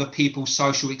part of other people's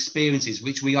social experiences,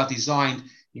 which we are designed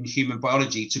in human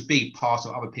biology to be part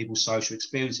of other people's social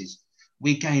experiences.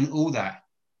 We gain all that.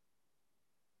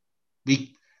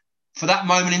 For that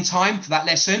moment in time, for that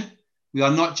lesson, We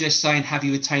are not just saying, have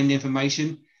you retained the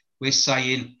information? We're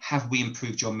saying, have we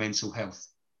improved your mental health?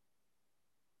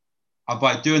 And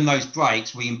by doing those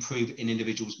breaks, we improve an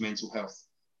individual's mental health.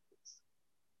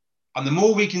 And the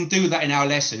more we can do that in our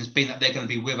lessons, being that they're going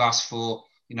to be with us for,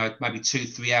 maybe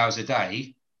 2-3 hours a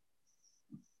day,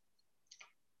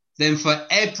 then for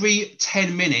every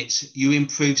 10 minutes you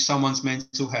improve someone's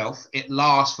mental health, it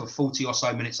lasts for 40 or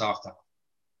so minutes after.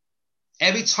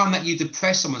 Every time that you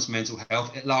depress someone's mental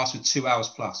health, it lasts for 2 hours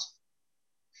plus.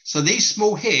 So these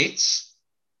small hits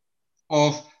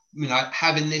of,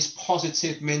 having this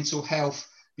positive mental health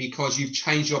because you've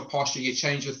changed your posture, you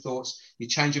change your thoughts, you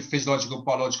change your physiological,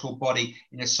 biological body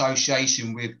in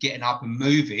association with getting up and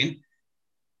moving,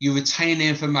 you retain the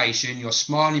information, you're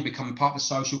smiling, you become part of a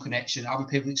social connection, other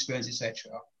people experience,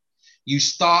 etc. You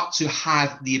start to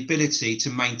have the ability to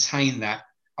maintain that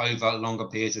over longer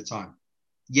periods of time.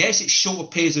 Yes, it's shorter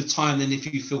periods of time than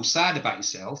if you feel sad about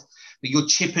yourself, but you're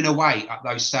chipping away at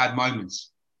those sad moments.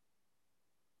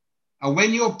 And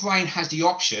when your brain has the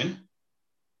option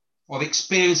of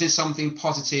experiencing something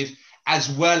positive as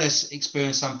well as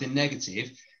experience something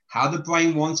negative, how the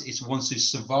brain wants to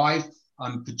survive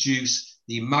and produce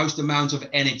the most amount of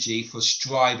energy for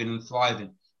striving and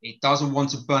thriving. It doesn't want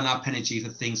to burn up energy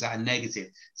for things that are negative.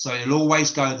 So it'll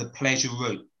always go the pleasure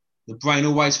route. The brain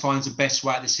always finds the best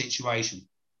way at the situation.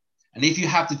 And if you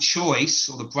have the choice,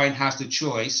 or the brain has the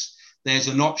choice, there's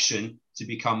an option to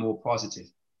become more positive.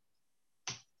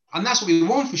 And that's what we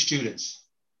want for students.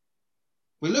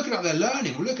 We're looking at their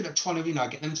learning. We're looking at trying to,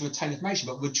 get them to retain information,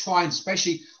 but we're trying,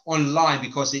 especially online,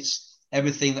 because it's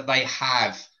everything that they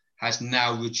have has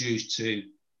now reduced to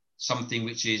something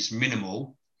which is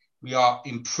minimal. We are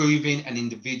improving an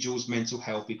individual's mental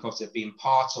health because they're being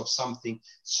part of something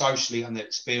socially and they're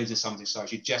experiencing something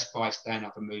socially just by standing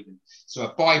up and moving. So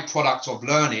a byproduct of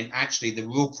learning, actually the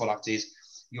real product is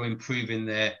you're improving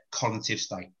their cognitive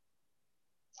state.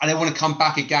 And they want to come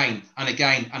back again and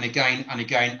again and again and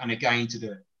again and again to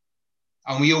do it.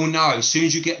 And we all know, as soon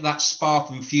as you get that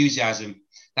spark of enthusiasm,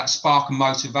 that spark of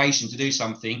motivation to do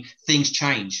something, things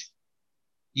change.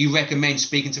 You recommend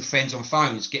speaking to friends on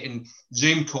phones, getting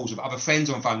Zoom calls with other friends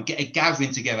on phone, get a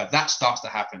gathering together. That starts to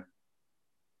happen.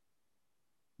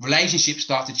 Relationships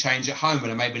start to change at home when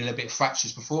they may have been a little bit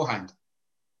fractious beforehand.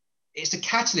 It's the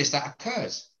catalyst that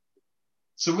occurs.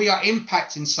 So we are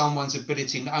impacting someone's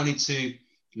ability not only to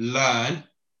learn,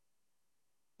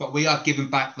 but we are giving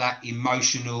back that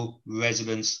emotional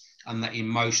resonance and that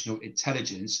emotional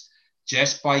intelligence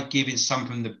just by giving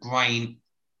something the brain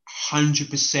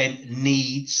 100%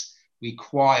 needs,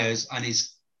 requires, and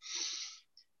is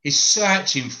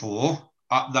searching for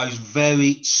at those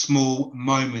very small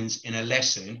moments in a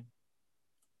lesson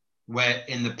where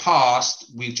in the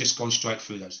past we've just gone straight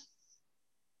through those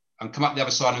and come up the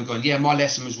other side and gone, yeah, my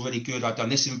lesson was really good, I've done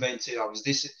this inventive, I was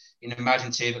this in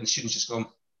imaginative, and the students just gone,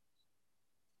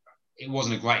 it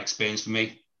wasn't a great experience for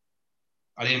me,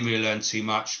 I didn't really learn too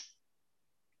much.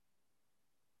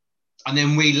 And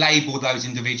then we label those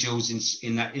individuals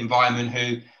in that environment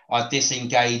who are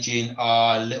disengaging,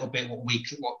 are a little bit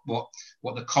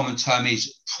what the common term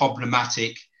is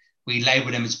problematic. We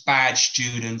label them as bad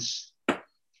students,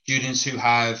 students who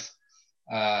have,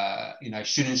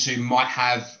 students who might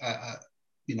have,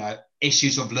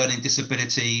 issues of learning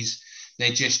disabilities.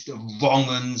 They're just wrong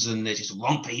uns and they're just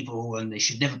wrong people and they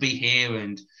should never be here.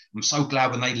 And I'm so glad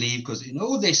when they leave because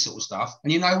all this sort of stuff.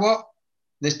 And you know what?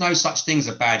 There's no such thing as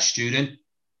a bad student.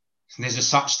 There's a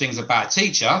such thing as a bad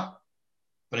teacher, but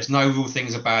there's no real thing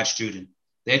as a bad student.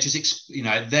 They're just,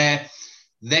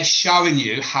 they're showing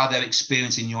you how they're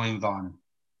experiencing your environment.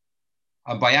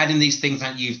 And by adding these things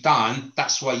that you've done,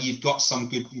 that's why you've got some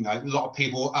good, a lot of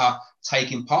people are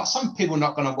taking part. Some people are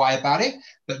not going to worry about it,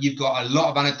 but you've got a lot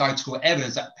of anecdotal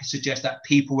evidence that suggests that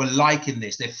people are liking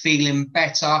this. They're feeling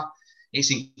better.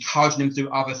 It's encouraging them to do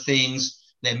other things.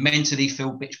 They mentally feel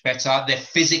a bit better. They're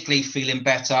physically feeling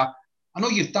better. And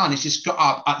all you've done is just got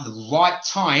up at the right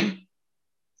time,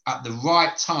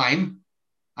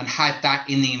 and had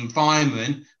that in the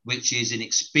environment, which is an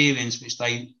experience which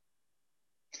they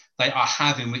are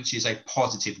having, which is a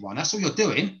positive one. That's all you're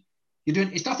doing.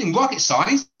 It's nothing rocket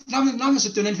science. None of us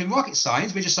are doing anything rocket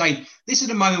science. We're just saying, this is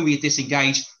the moment where you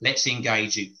disengage. Let's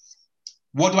engage you.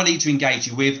 What do I need to engage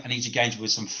you with? I need to engage you with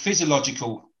some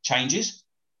physiological changes.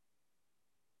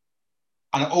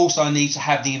 And I also need to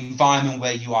have the environment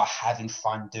where you are having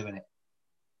fun doing it.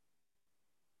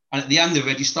 And at the end of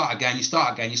it, you start again,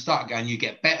 you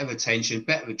get better retention,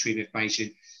 better retrieve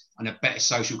information, and a better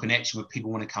social connection where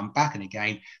people want to come back and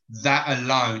again, that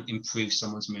alone improves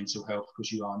someone's mental health,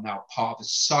 because you are now part of a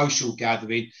social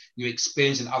gathering. You're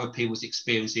experiencing other people's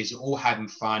experiences, you're all having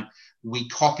fun. We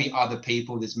copy other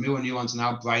people. There's mirror neurons in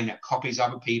our brain that copies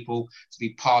other people to be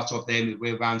part of them. If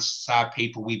we're around sad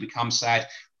people, we become sad.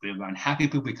 If we're around happy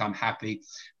people, we become happy.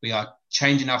 We are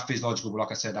changing our physiological, like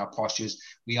I said, our postures.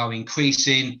 We are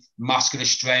increasing muscular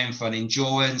strength and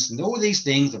endurance and all these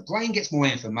things. The brain gets more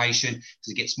information because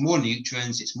it gets more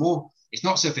nutrients. It's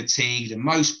not so fatigued. And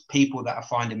most people that are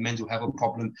finding mental health a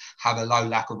problem have a low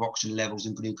lack of oxygen levels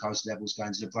and glucose levels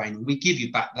going to the brain. And we give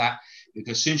you back that,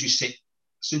 because as soon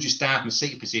as you stand from a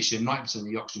seated position, 90% of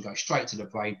the oxygen goes straight to the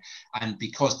brain. And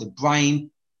because the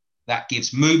brain that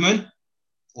gives movement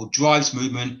or drives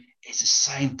movement, it's the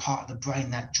same part of the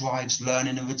brain that drives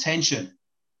learning and retention.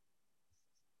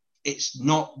 It's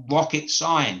not rocket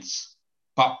science,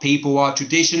 but people are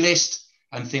traditionalists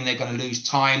and think they're going to lose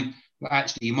time. But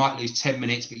actually, you might lose 10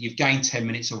 minutes, but you've gained 10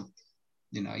 minutes of,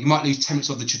 you might lose 10 minutes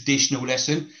of the traditional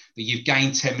lesson, but you've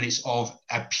gained 10 minutes of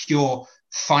a pure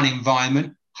fun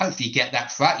environment. Hopefully you get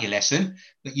that throughout your lesson,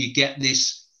 but you get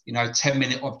this,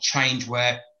 10-minute of change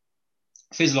where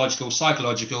physiological,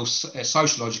 psychological,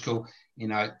 sociological,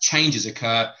 changes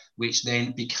occur, which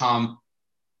then become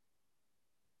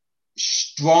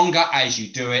stronger as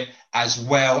you do it, as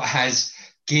well as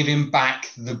giving back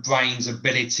the brain's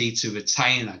ability to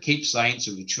retain, and I keep saying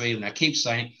to retrieve, and I keep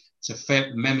saying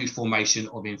to memory formation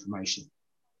of information.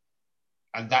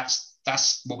 And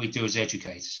that's what we do as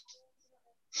educators.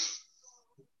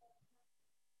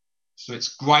 So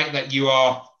it's great that you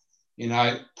are,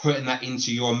 putting that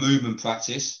into your movement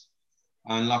practice.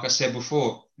 And like I said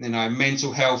before,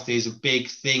 mental health is a big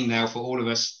thing now for all of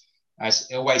us, as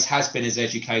it always has been as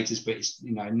educators, but it's,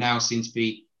 now seems to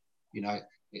be,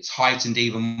 it's heightened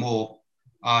even more.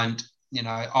 And,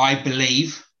 I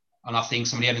believe, and I think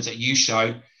some of the evidence that you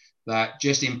show, that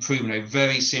just improving a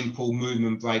very simple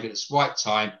movement break at the right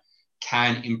time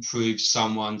can improve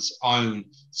someone's own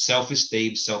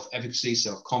self-esteem, self-efficacy,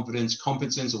 self-confidence,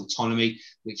 competence, autonomy,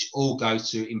 which all go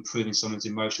to improving someone's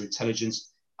emotional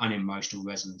intelligence and emotional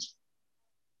resonance.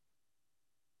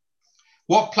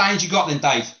 What plans you got then,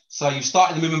 Dave? So you've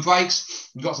started the movement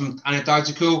breaks, you've got some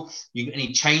anecdotal, you got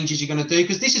any changes you're going to do?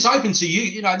 Because this is open to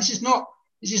you, this is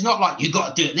not like you've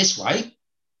got to do it this way.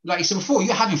 Like you said before,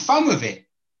 you're having fun with it.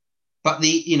 But the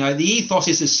ethos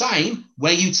is the same.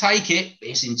 Where you take it,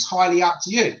 it's entirely up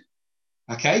to you.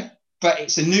 Okay? But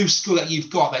it's a new skill that you've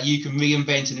got that you can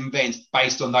reinvent and invent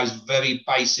based on those very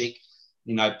basic,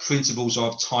 principles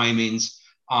of timings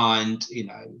and,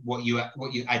 what you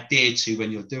adhere to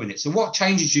when you're doing it. So what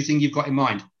changes do you think you've got in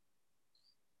mind?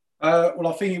 Well,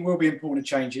 I think it will be important to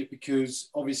change it,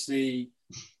 because obviously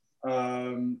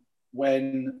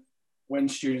when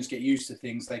students get used to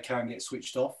things, they can get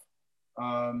switched off.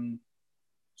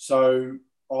 So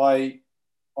I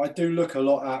do look a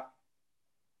lot at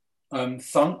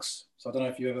thunks. So I don't know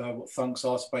if you ever heard what thunks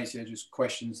are. So basically, they're just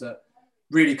questions that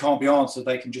really can't be answered.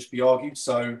 They can just be argued.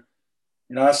 So,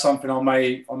 that's something I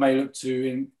may look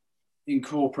to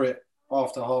incorporate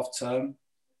after half term.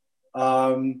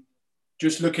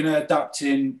 Just looking at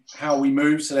adapting how we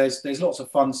move. So there's lots of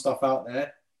fun stuff out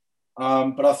there.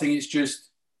 But I think it's just,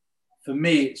 for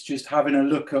me, it's just having a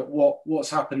look at what's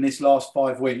happened this last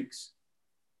 5 weeks.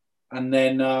 And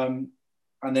then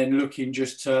looking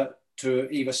just to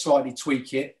either slightly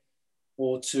tweak it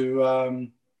or to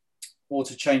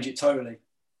change it totally.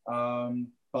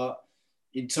 But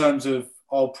in terms of,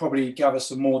 I'll probably gather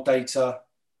some more data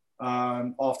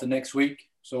after next week.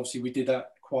 So obviously we did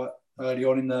that quite early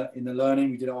on in the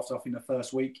learning. We did it after, I think, the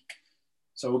first week.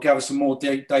 So we'll gather some more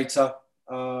data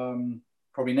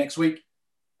probably next week,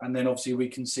 and then obviously we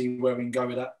can see where we can go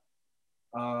with that.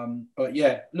 But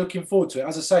yeah, looking forward to it.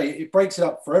 As I say, it breaks it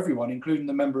up for everyone, including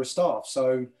the member of staff.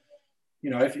 So,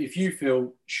 if you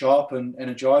feel sharp and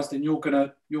energized, then you're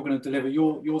gonna deliver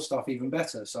your stuff even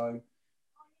better. So,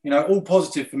 all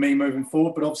positive for me moving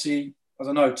forward. But obviously, as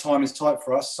I know, time is tight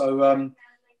for us. So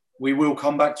we will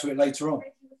come back to it later on.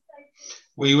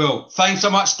 We will. Thanks so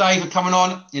much, Dave, for coming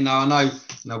on. I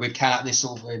know we can at this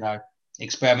sort of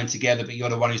experiment together, but you're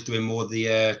the one who's doing more of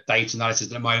the data analysis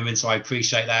at the moment. So I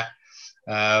appreciate that.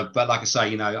 But like I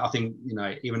say, I think,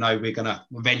 even though we're going to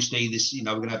eventually we're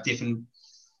going to have different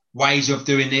ways of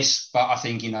doing this, but I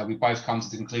think, we both come to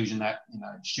the conclusion that,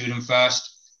 student first,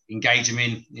 engage them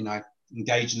in,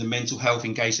 engage in the mental health,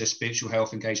 engage their spiritual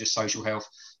health, engage their social health.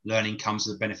 Learning comes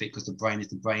to the benefit because the brain is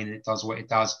the brain and it does what it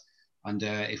does. And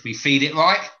if we feed it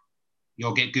right,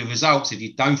 you'll get good results. If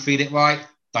you don't feed it right,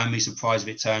 don't be surprised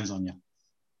if it turns on you.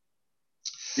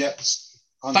 Yep.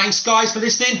 Thanks, guys, for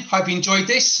listening. Hope you enjoyed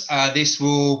this. This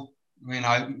will,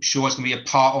 I'm sure it's going to be a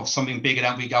part of something bigger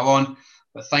than we go on.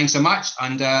 But thanks so much,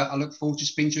 and I look forward to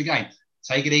speaking to you again.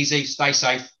 Take it easy. Stay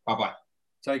safe. Bye-bye.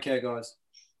 Take care, guys.